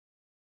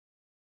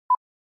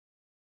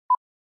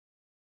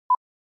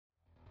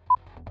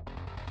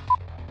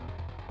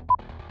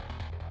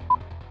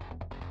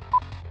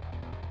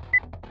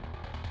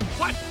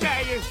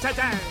is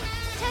today?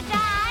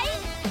 Today?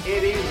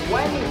 It is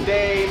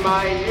Wednesday,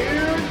 my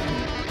dude.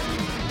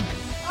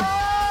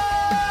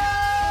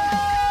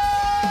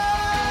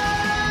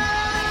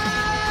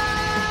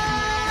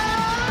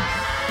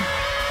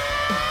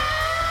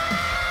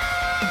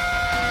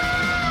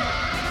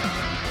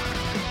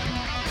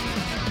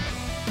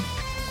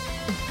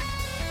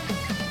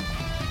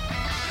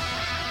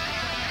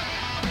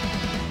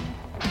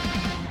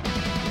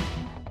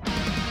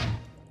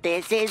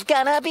 This is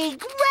gonna be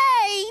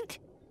great!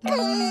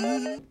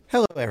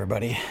 Hello,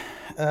 everybody.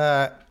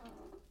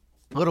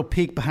 Little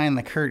peek behind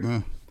the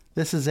curtain.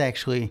 This is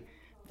actually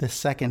the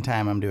second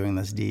time I'm doing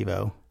this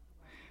Devo.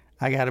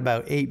 I got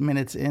about 8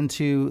 minutes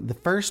into the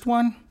first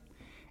one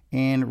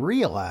and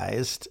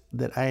realized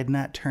that I had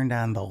not turned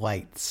on the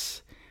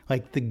lights.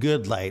 Like the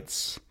good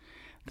lights.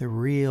 The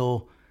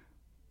real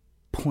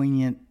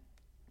poignant,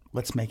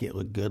 let's make it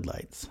look good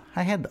lights.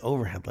 I had the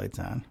overhead lights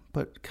on,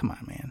 but come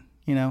on, man.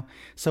 You know?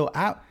 So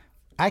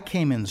I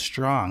came in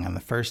strong on the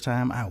first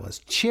time. I was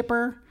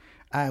chipper.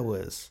 I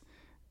was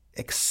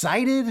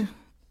excited.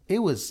 It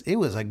was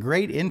a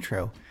great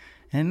intro.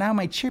 And now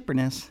my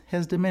chipperness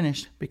has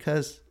diminished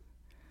because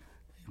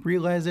I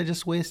realized I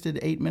just wasted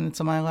 8 minutes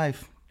of my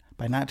life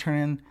by not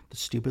turning the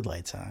stupid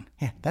lights on.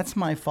 Yeah, that's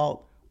my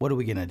fault. What are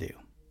we going to do?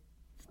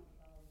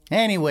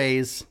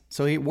 Anyways,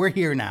 so we're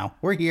here now.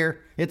 We're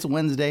here. It's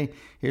Wednesday.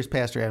 Here's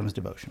Pastor Adam's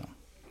devotional.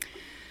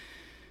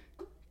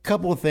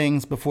 Couple of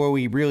things before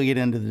we really get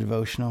into the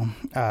devotional.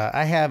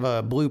 I have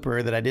a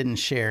blooper that I didn't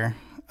share.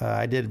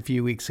 I did a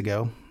few weeks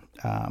ago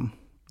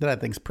that I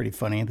think is pretty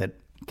funny that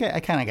I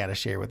kind of got to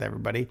share with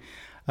everybody.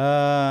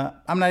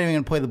 I'm not even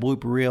going to play the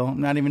blooper reel. I'm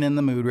not even in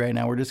the mood right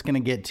now. We're just going to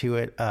get to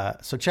it.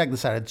 So check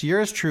this out. It's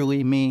yours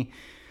truly, me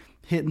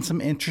hitting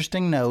some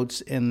interesting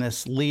notes in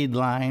this lead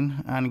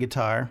line on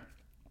guitar.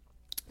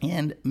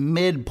 And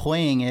mid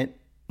playing it,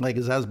 like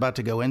as I was about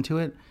to go into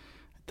it,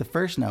 the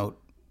first note,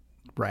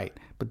 right.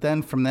 But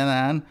then from then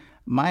on,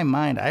 my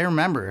mind, I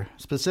remember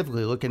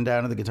specifically looking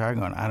down at the guitar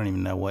going, I don't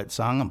even know what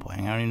song I'm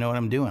playing. I don't even know what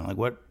I'm doing. Like,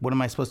 what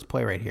am I supposed to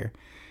play right here?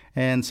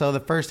 And so the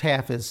first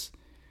half is,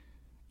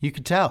 you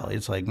could tell.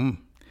 It's like, The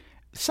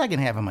second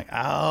half, I'm like,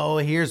 oh,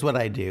 here's what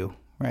I do,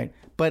 right?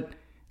 But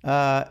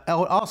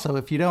also,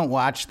 if you don't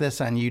watch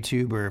this on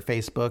YouTube or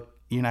Facebook,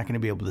 you're not going to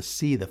be able to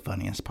see the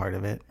funniest part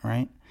of it,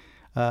 right?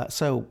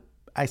 So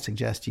I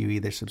suggest you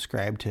either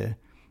subscribe to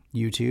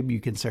YouTube. You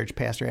can search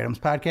Pastor Adam's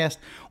podcast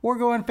or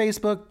go on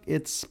Facebook.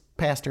 It's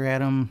Pastor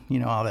Adam,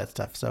 all that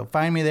stuff. So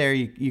find me there.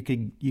 You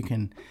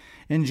can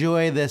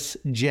enjoy this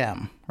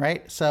gem,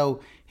 right?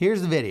 So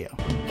here's the video.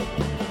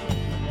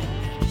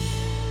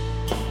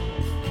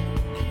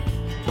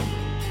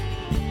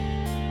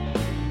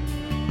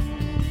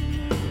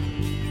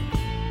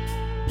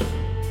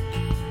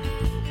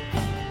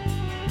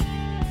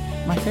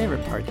 My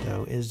favorite part,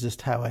 though, is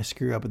just how I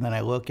screw up and then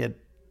I look at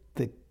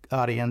the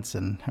audience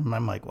and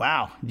I'm like,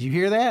 wow, did you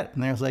hear that?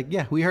 And they was like,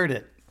 yeah, we heard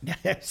it.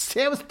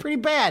 It was pretty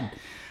bad.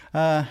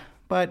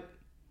 But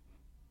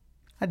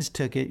I just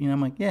took it,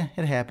 I'm like, yeah,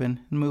 it happened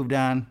and moved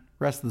on.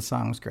 Rest of the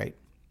song was great.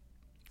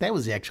 That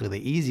was actually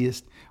the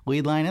easiest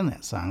lead line in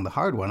that song. The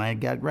hard one I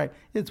got right.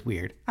 It's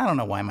weird. I don't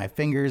know why my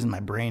fingers and my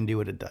brain do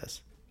what it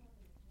does.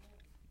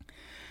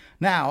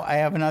 Now I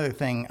have another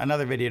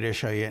video to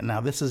show you. Now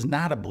this is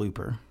not a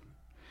blooper,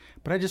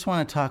 but I just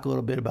want to talk a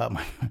little bit about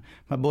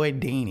my boy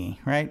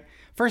Danny, right?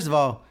 First of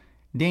all,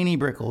 Danny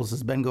Brickles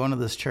has been going to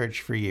this church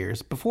for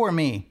years, before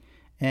me,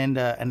 and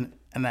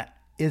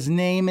his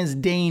name is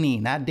Danny,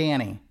 not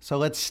Danny. So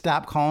let's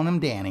stop calling him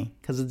Danny,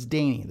 because it's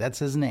Danny. That's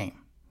his name.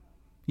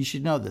 You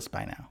should know this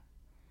by now.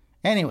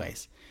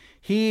 Anyways,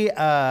 he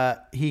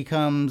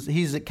comes.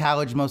 He's at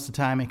college most of the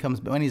time. He comes,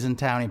 but when he's in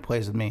town, he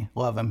plays with me.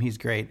 Love him. He's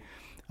great.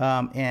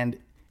 And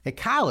at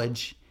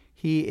college,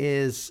 he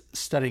is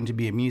studying to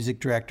be a music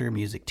director,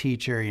 music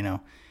teacher.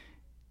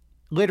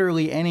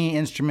 Literally any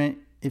instrument.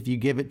 If you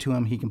give it to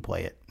him, he can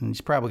play it. And he's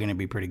probably going to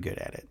be pretty good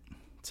at it.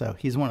 So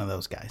he's one of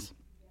those guys.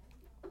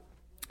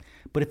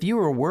 But if you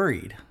were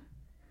worried,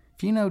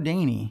 if you know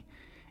Danny,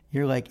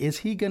 you're like, is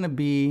he going to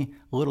be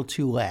a little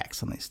too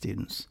lax on these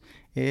students?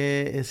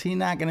 Is he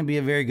not going to be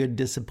a very good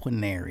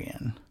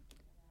disciplinarian?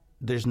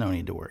 There's no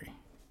need to worry.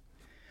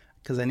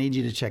 Because I need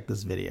you to check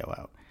this video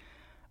out.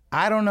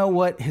 I don't know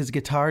what his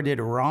guitar did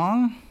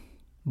wrong,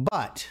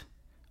 but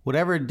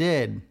whatever it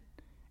did,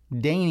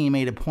 Danny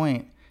made a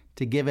point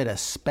to give it a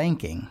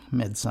spanking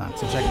mid-song.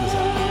 So check this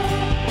out.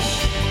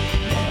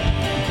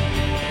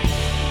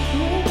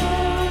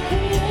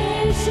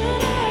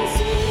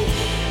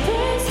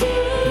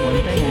 One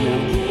thing I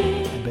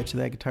know, I bet you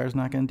that guitar's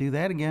not going to do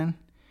that again.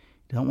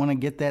 You don't want to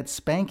get that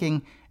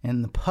spanking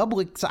in the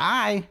public's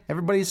eye.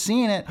 Everybody's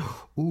seeing it.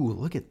 Ooh,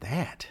 look at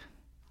that.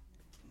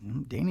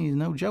 Danny's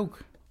no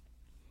joke.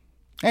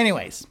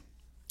 Anyways,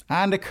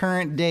 on to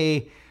current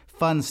day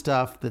fun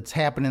stuff that's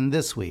happening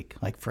this week.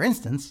 Like, for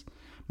instance,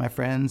 my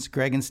friends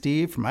Greg and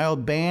Steve from my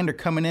old band are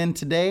coming in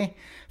today.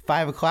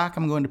 5 o'clock,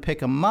 I'm going to pick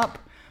them up.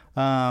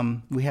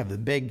 We have the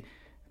big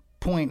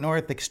Point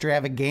North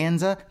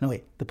extravaganza. No,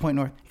 wait, the Point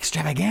North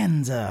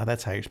extravaganza.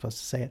 That's how you're supposed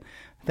to say it.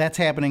 That's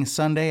happening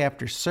Sunday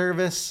after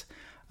service.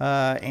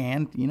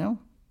 And,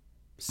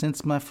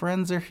 since my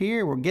friends are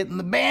here, we're getting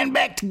the band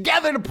back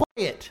together to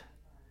play it.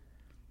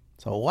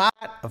 So a lot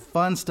of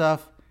fun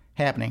stuff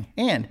happening.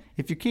 And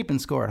if you're keeping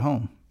score at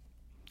home,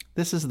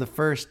 this is the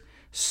first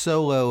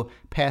solo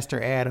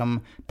Pastor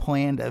Adam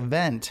planned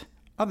event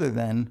other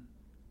than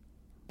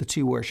the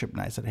 2 worship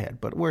nights that I had.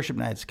 But worship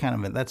nights,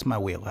 that's my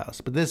wheelhouse.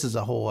 But this is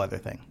a whole other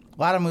thing.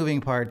 A lot of moving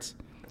parts,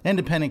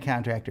 independent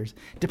contractors,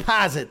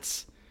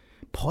 deposits,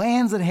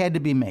 plans that had to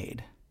be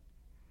made.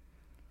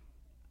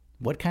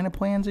 What kind of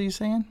plans are you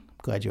saying?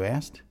 Glad you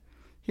asked.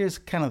 Here's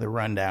kind of the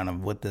rundown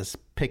of what this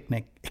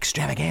picnic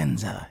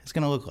extravaganza is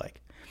going to look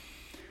like.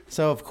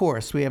 So, of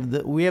course, we have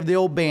the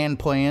old band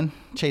playing,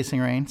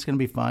 Chasing Rain. It's going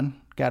to be fun.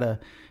 Got a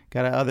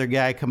other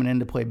guy coming in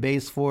to play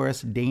bass for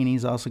us.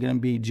 Danny's also going to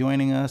be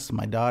joining us.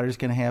 My daughter's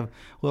going to have a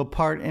little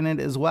part in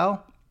it as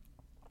well.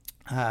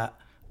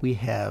 We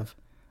have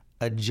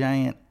a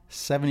giant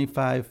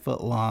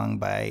 75-foot long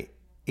by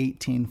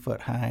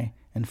 18-foot high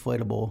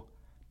inflatable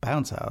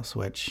bounce house,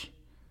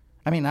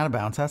 not a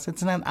bounce house.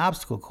 It's an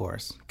obstacle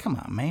course. Come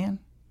on, man.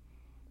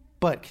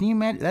 But can you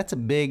imagine? That's a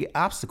big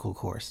obstacle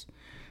course.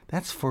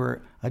 That's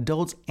for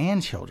adults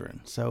and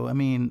children. So,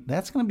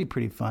 that's going to be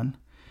pretty fun.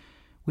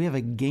 We have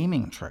a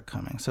gaming truck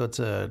coming. So it's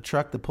a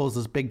truck that pulls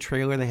this big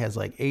trailer that has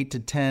like 8 to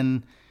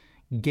 10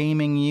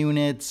 gaming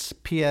units,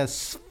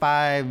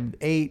 PS5,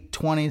 8,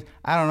 20s.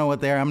 I don't know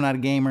what they are. I'm not a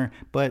gamer,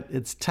 but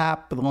it's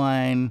top of the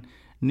line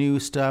new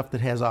stuff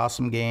that has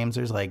awesome games.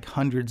 There's like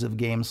hundreds of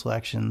game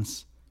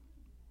selections.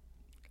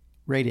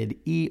 Rated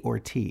E or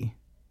T,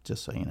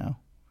 just so you know.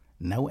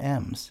 No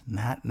M's.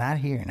 Not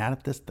here. Not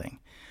at this thing.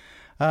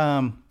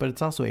 But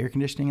it's also air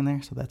conditioning in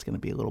there, so that's going to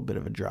be a little bit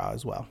of a draw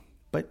as well.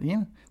 But,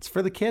 it's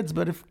for the kids.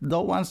 But if the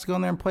adult wants to go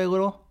in there and play a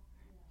little,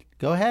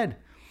 go ahead.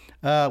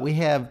 We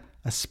have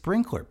a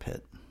sprinkler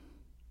pit.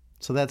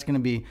 So that's going to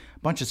be a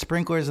bunch of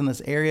sprinklers in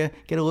this area.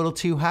 Get a little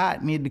too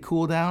hot, need to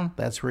cool down.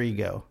 That's where you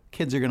go.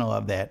 Kids are going to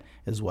love that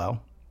as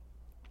well.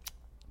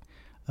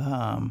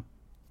 The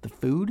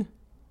food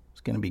is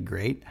going to be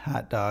great.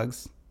 Hot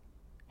dogs,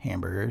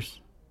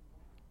 hamburgers,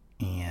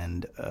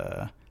 and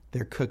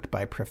they're cooked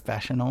by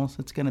professionals.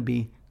 It's going to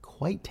be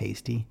quite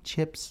tasty.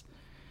 Chips.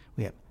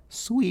 We have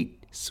sweet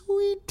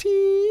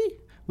tea.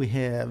 We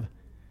have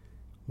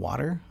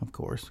water, of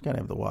course. Got to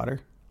have the water.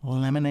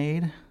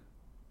 Lemonade.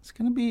 It's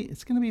gonna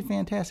be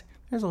fantastic.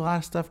 There's a lot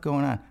of stuff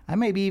going on. I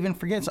maybe even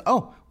forget.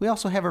 We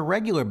also have a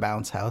regular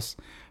bounce house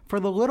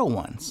for the little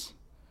ones.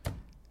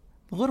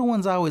 The little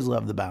ones always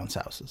love the bounce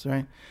houses,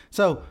 right?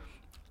 So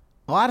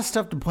a lot of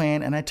stuff to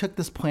plan, and I took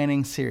this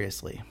planning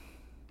seriously.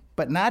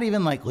 But not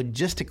even like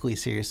logistically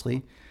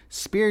seriously,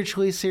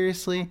 spiritually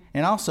seriously,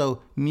 and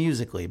also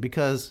musically,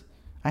 because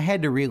I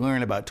had to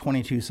relearn about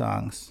 22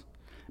 songs,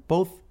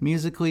 both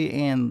musically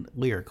and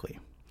lyrically.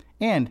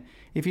 And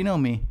if you know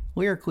me,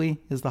 lyrically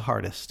is the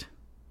hardest,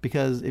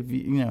 because if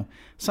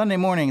Sunday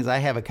mornings I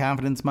have a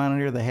confidence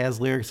monitor that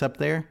has lyrics up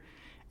there,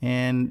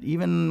 and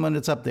even when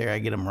it's up there, I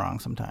get them wrong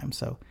sometimes.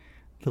 So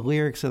the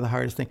lyrics are the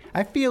hardest thing.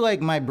 I feel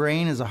like my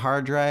brain is a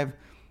hard drive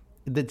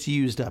that's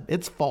used up.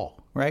 It's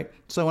full, right?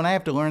 So when I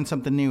have to learn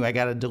something new, I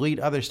got to delete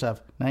other stuff.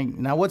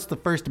 Now what's the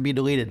first to be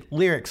deleted?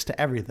 Lyrics to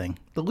everything.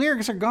 The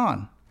lyrics are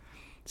gone.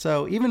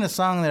 So even a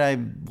song that I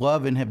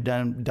love and have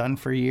done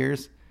for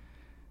years,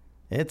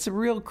 it's a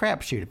real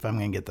crapshoot if I'm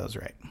going to get those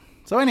right.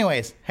 So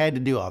anyways, had to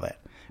do all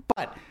that.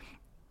 But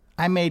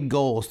I made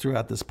goals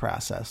throughout this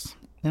process.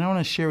 And I want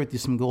to share with you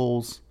some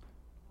goals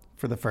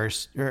for the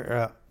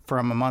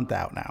from a month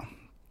out now.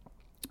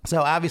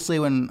 So obviously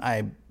when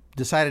we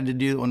decided to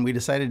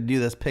do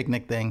this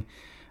picnic thing,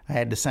 I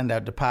had to send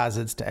out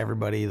deposits to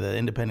everybody, the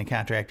independent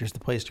contractors, the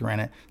place to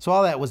rent it. So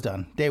all that was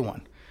done, day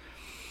one.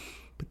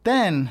 But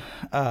then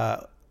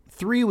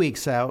 3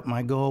 weeks out,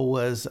 my goal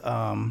was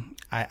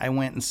I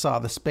went and saw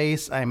the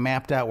space. I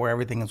mapped out where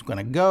everything was going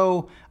to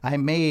go. I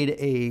made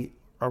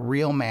a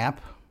real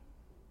map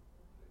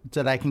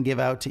that I can give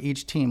out to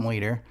each team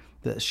leader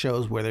that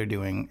shows where they're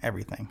doing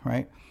everything,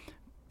 right?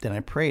 Then I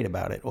prayed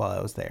about it while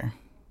I was there.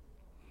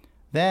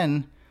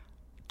 Then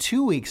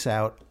 2 weeks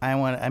out,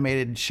 I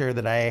made sure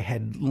that I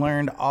had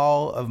learned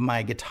all of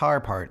my guitar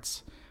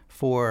parts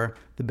for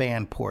the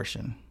band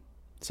portion.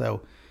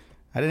 So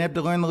I didn't have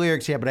to learn the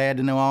lyrics yet, but I had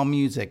to know all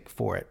music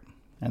for it.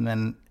 And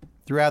then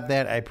throughout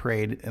that, I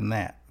prayed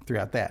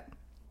throughout that.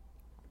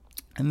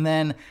 And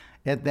then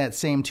at that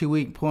same 2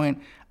 week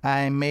point,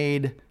 I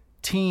made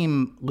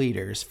team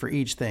leaders for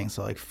each thing.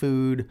 So like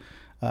food,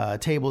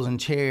 tables and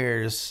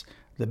chairs,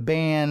 the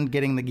band,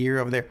 getting the gear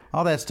over there,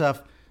 all that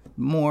stuff.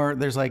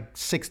 There's like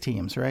 6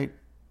 teams, right?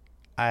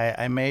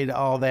 I made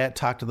all that,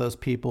 talked to those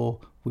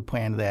people. We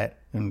planned that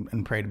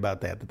and prayed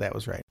about that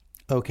was right.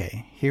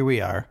 Okay, here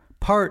we are.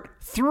 Part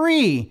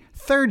 3,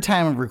 third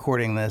time of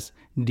recording this,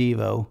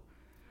 Devo.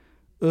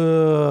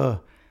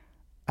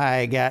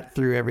 I got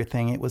through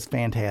everything. It was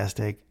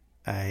fantastic.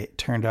 I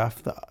turned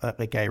off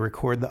I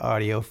record the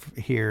audio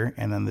here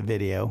and then the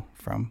video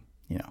from,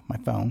 my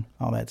phone,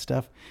 all that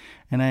stuff.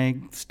 And I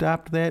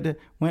stopped that,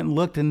 went and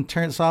looked and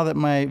saw that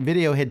my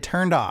video had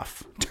turned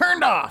off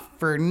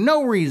for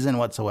no reason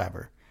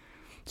whatsoever.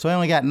 So I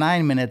only got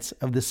 9 minutes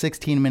of the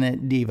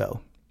 16-minute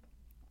Devo.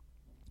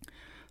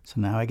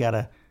 So now I got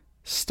to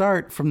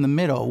start from the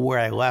middle where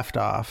I left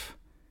off,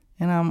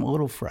 and I'm a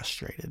little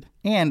frustrated.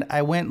 And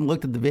I went and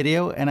looked at the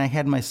video, and I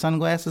had my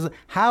sunglasses.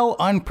 How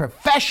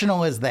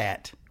unprofessional is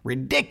that?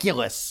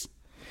 Ridiculous.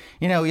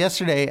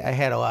 Yesterday I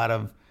had a lot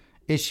of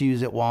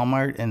issues at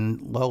Walmart,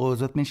 and Lola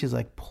was with me. She's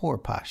like, poor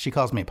Posh. She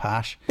calls me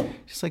Posh.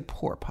 She's like,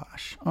 poor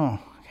Posh. Oh,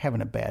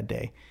 having a bad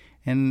day.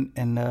 And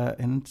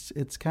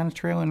it's kind of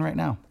trailing right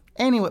now.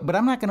 Anyway, but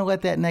I'm not going to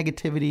let that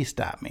negativity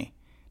stop me.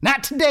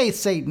 Not today,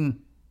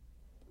 Satan.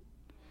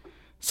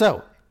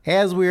 So,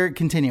 as we're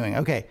continuing,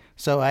 okay,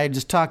 so I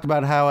just talked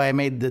about how I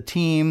made the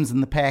teams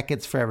and the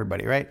packets for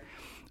everybody, right?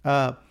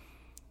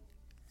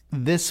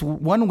 This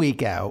 1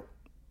 week out,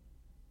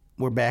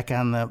 we're back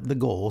on the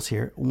goals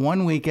here.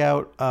 1 week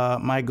out,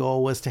 my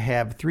goal was to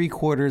have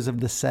 3/4 of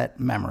the set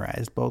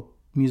memorized, both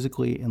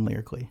musically and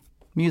lyrically.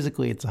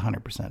 Musically, it's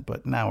 100%,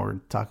 but now we're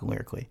talking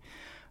lyrically.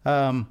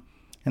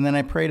 And then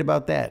I prayed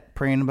about that,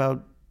 praying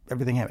about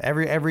everything.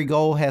 Every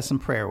goal has some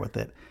prayer with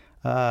it.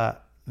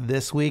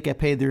 This week, I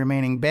paid the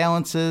remaining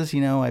balances.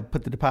 I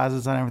put the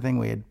deposits on everything.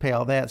 We had to pay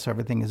all that, so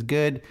everything is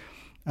good.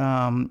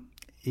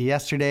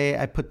 Yesterday,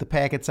 I put the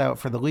packets out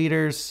for the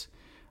leaders,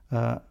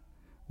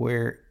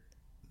 where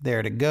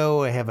they're to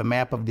go. I have a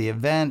map of the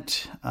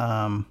event,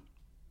 a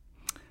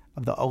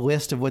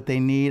list of what they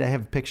need. I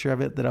have a picture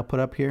of it that I'll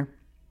put up here.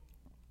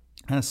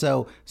 And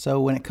so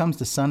when it comes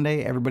to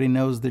Sunday, everybody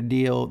knows their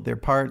deal, their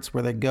parts,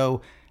 where they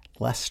go.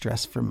 Less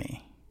stress for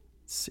me.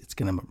 It's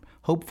going to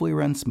hopefully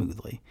run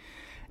smoothly.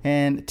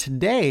 And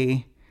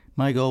today,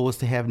 my goal was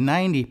to have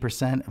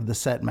 90% of the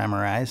set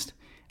memorized.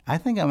 I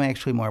think I'm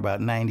actually more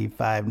about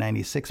 95,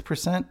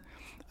 96%.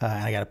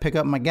 I got to pick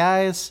up my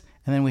guys,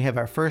 and then we have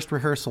our first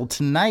rehearsal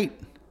tonight,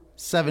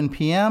 7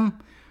 p.m.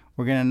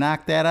 We're going to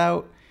knock that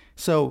out.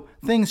 So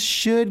things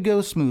should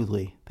go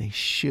smoothly. They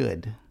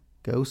should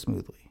go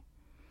smoothly.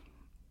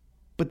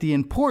 But the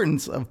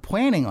importance of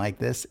planning like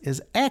this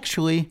is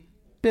actually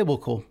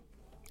biblical.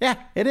 Yeah,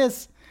 it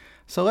is.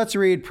 So let's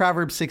read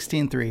Proverbs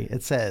 16:3.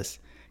 It says,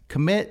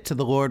 "Commit to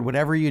the Lord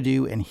whatever you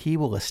do, and he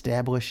will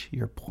establish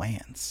your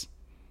plans."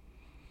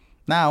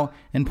 Now,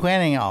 in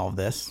planning all of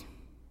this,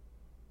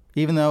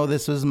 even though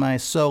this was my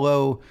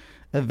solo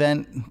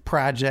event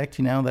project,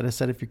 that I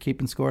said if you're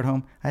keeping score at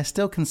home, I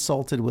still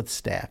consulted with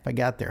staff. I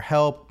got their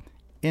help,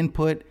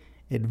 input,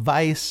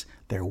 advice,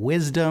 their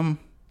wisdom,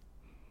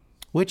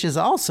 which is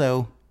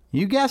also,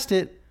 you guessed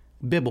it,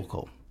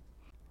 biblical.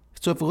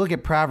 So if we look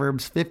at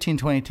Proverbs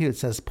 15:22, it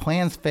says,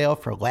 "Plans fail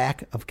for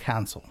lack of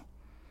counsel,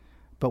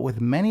 but with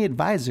many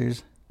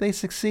advisors, they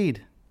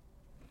succeed."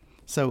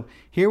 So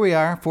here we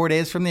are, 4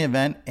 days from the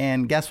event,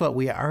 and guess what?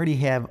 We already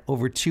have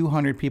over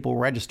 200 people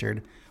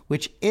registered,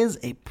 which is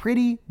a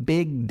pretty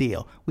big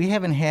deal. We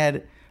haven't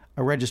had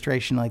a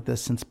registration like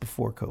this since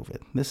before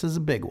COVID. This is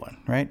a big one,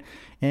 right?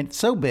 And it's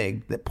so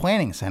big that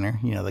Planning Center,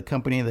 the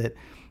company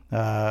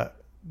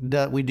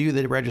that we do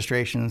the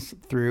registrations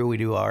through, we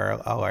do all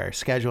our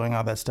scheduling,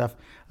 all that stuff.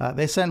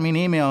 They sent me an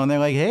email, and they're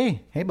like,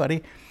 hey,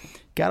 buddy,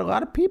 got a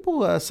lot of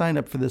people signed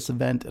up for this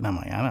event. And I'm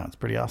like, I know, it's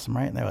pretty awesome,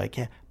 right? And they're like,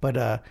 yeah, but,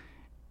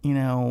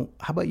 how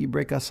about you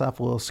break us off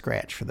a little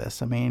scratch for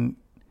this? I mean,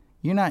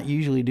 you're not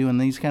usually doing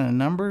these kind of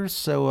numbers,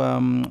 so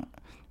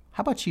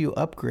how about you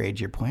upgrade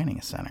your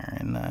Planning Center?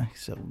 And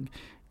so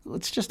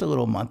it's just a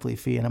little monthly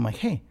fee. And I'm like,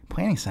 hey,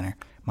 Planning Center,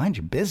 mind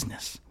your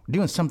business. We're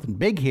doing something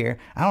big here.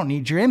 I don't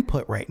need your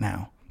input right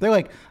now. They're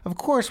like, of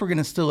course we're going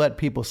to still let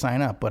people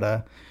sign up, but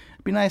it'd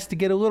be nice to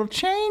get a little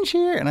change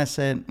here. And I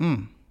said,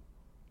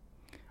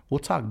 we'll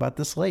talk about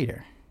this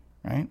later,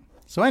 right?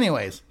 So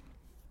anyways,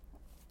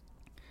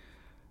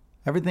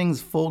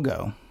 everything's full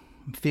go.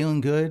 I'm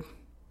feeling good.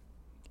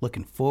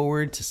 Looking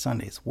forward to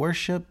Sunday's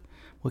worship.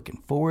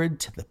 Looking forward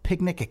to the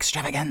picnic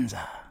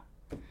extravaganza.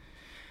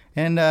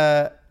 And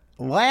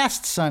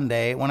last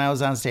Sunday, when I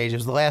was on stage, it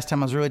was the last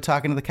time I was really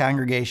talking to the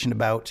congregation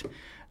about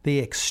the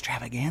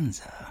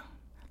extravaganza,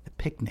 the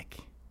picnic,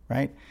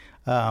 right?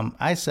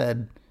 I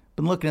said,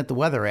 been looking at the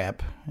weather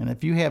app, and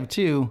if you have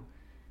too,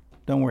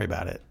 don't worry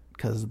about it,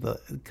 because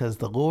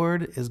the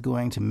Lord is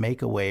going to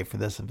make a way for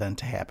this event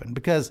to happen.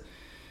 Because,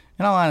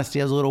 in all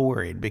honesty, I was a little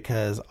worried,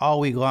 because all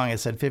week long it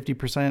said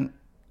 50%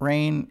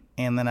 rain,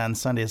 and then on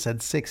Sunday it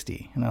said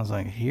 60, and I was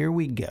like, here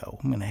we go.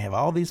 I'm going to have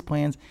all these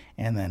plans,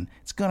 and then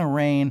it's going to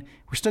rain.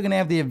 We're still going to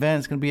have the event.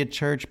 It's going to be at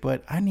church,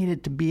 but I need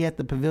it to be at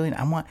the pavilion.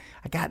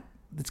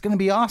 It's going to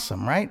be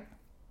awesome, right?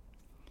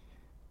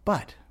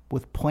 But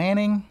with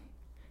planning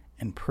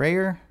and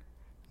prayer,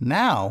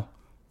 now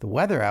the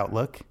weather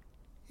outlook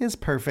is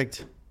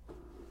perfect.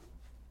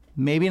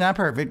 Maybe not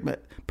perfect,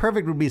 but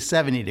perfect would be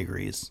 70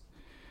 degrees.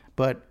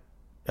 But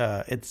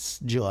it's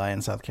July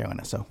in South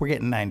Carolina, so we're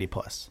getting 90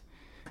 plus.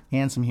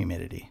 And some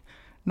humidity.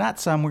 Not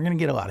some, we're going to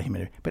get a lot of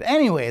humidity. But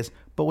anyways,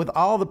 with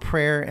all the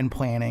prayer and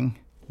planning,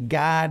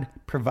 God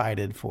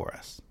provided for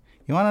us.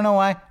 You want to know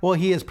why? Well,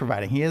 he is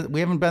providing.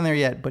 We haven't been there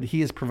yet, but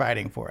he is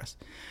providing for us.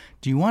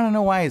 Do you want to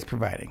know why he's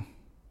providing?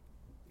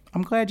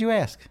 I'm glad you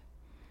asked.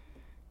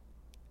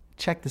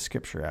 Check the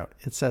scripture out.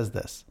 It says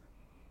this.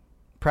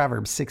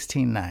 Proverbs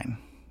 16:9.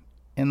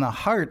 In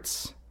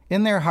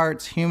their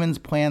hearts, humans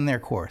plan their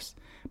course,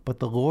 but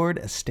the Lord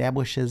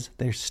establishes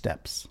their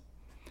steps.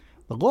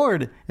 The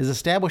Lord is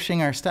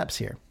establishing our steps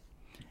here.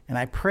 And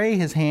I pray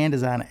his hand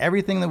is on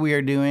everything that we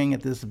are doing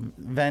at this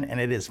event, and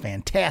it is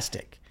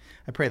fantastic.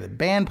 I pray the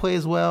band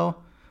plays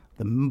well,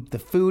 the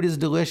food is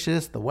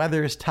delicious, the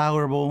weather is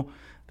tolerable,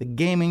 the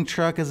gaming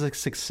truck is a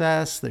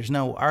success, there's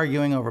no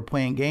arguing over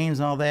playing games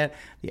and all that.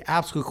 The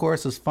obstacle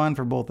course is fun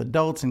for both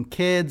adults and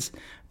kids.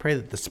 Pray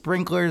that the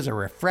sprinklers are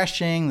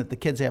refreshing, that the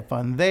kids have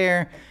fun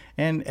there.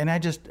 And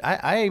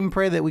I even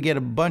pray that we get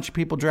a bunch of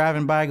people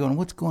driving by going,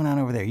 what's going on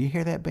over there? You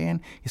hear that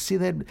band? You see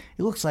that?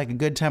 It looks like a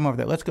good time over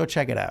there. Let's go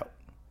check it out.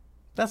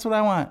 That's what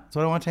I want. That's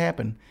what I want to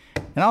happen.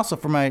 And also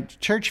for my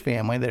church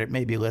family that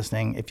may be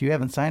listening, if you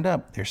haven't signed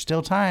up, there's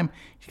still time.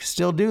 You can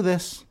still do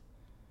this.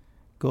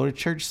 Go to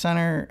Church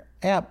Center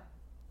app,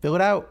 fill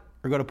it out,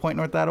 or go to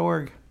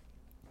pointnorth.org.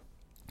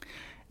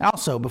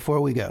 Also, before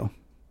we go,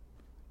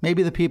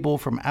 maybe the people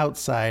from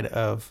outside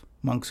of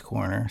Moncks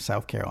Corner,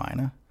 South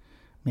Carolina,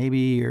 maybe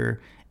you're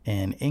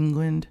in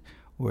England,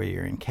 or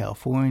you're in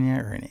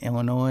California, or in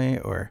Illinois,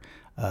 or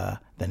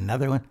the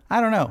Netherlands, I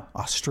don't know,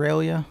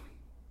 Australia,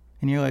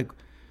 and you're like,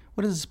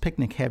 what does this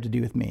picnic have to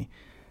do with me?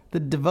 The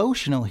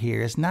devotional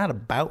here is not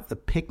about the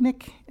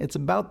picnic. It's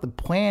about the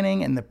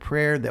planning and the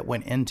prayer that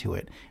went into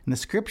it. And the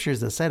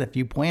scriptures that said if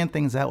you plan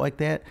things out like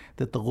that,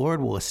 that the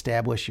Lord will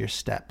establish your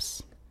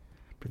steps.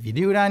 But if you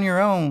do it on your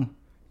own,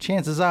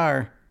 chances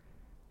are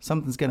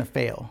something's going to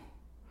fail.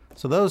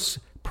 So those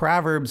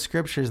Proverbs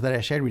scriptures that I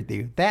shared with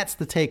you, that's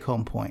the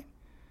take-home point.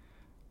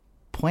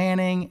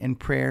 Planning and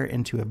prayer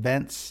into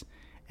events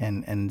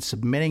and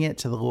submitting it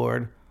to the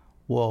Lord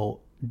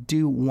will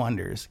do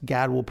wonders.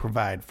 God will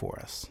provide for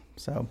us.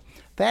 So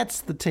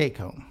that's the take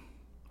home.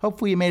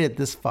 Hopefully you made it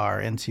this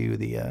far into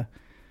the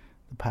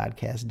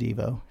podcast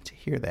Devo to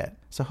hear that.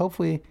 So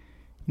hopefully,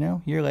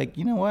 you're like,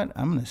 you know what?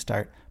 I'm going to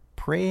start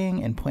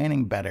praying and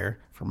planning better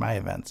for my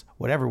events,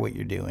 whatever what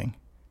you're doing,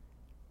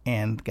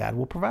 and God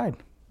will provide.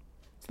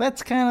 So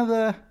that's kind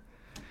of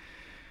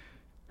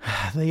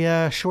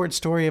the short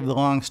story of the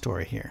long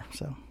story here.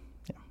 So,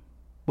 yeah.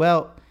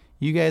 Well,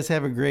 you guys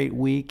have a great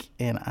week,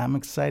 and I'm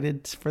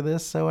excited for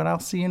this. And I'll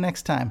see you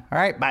next time. All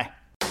right, bye.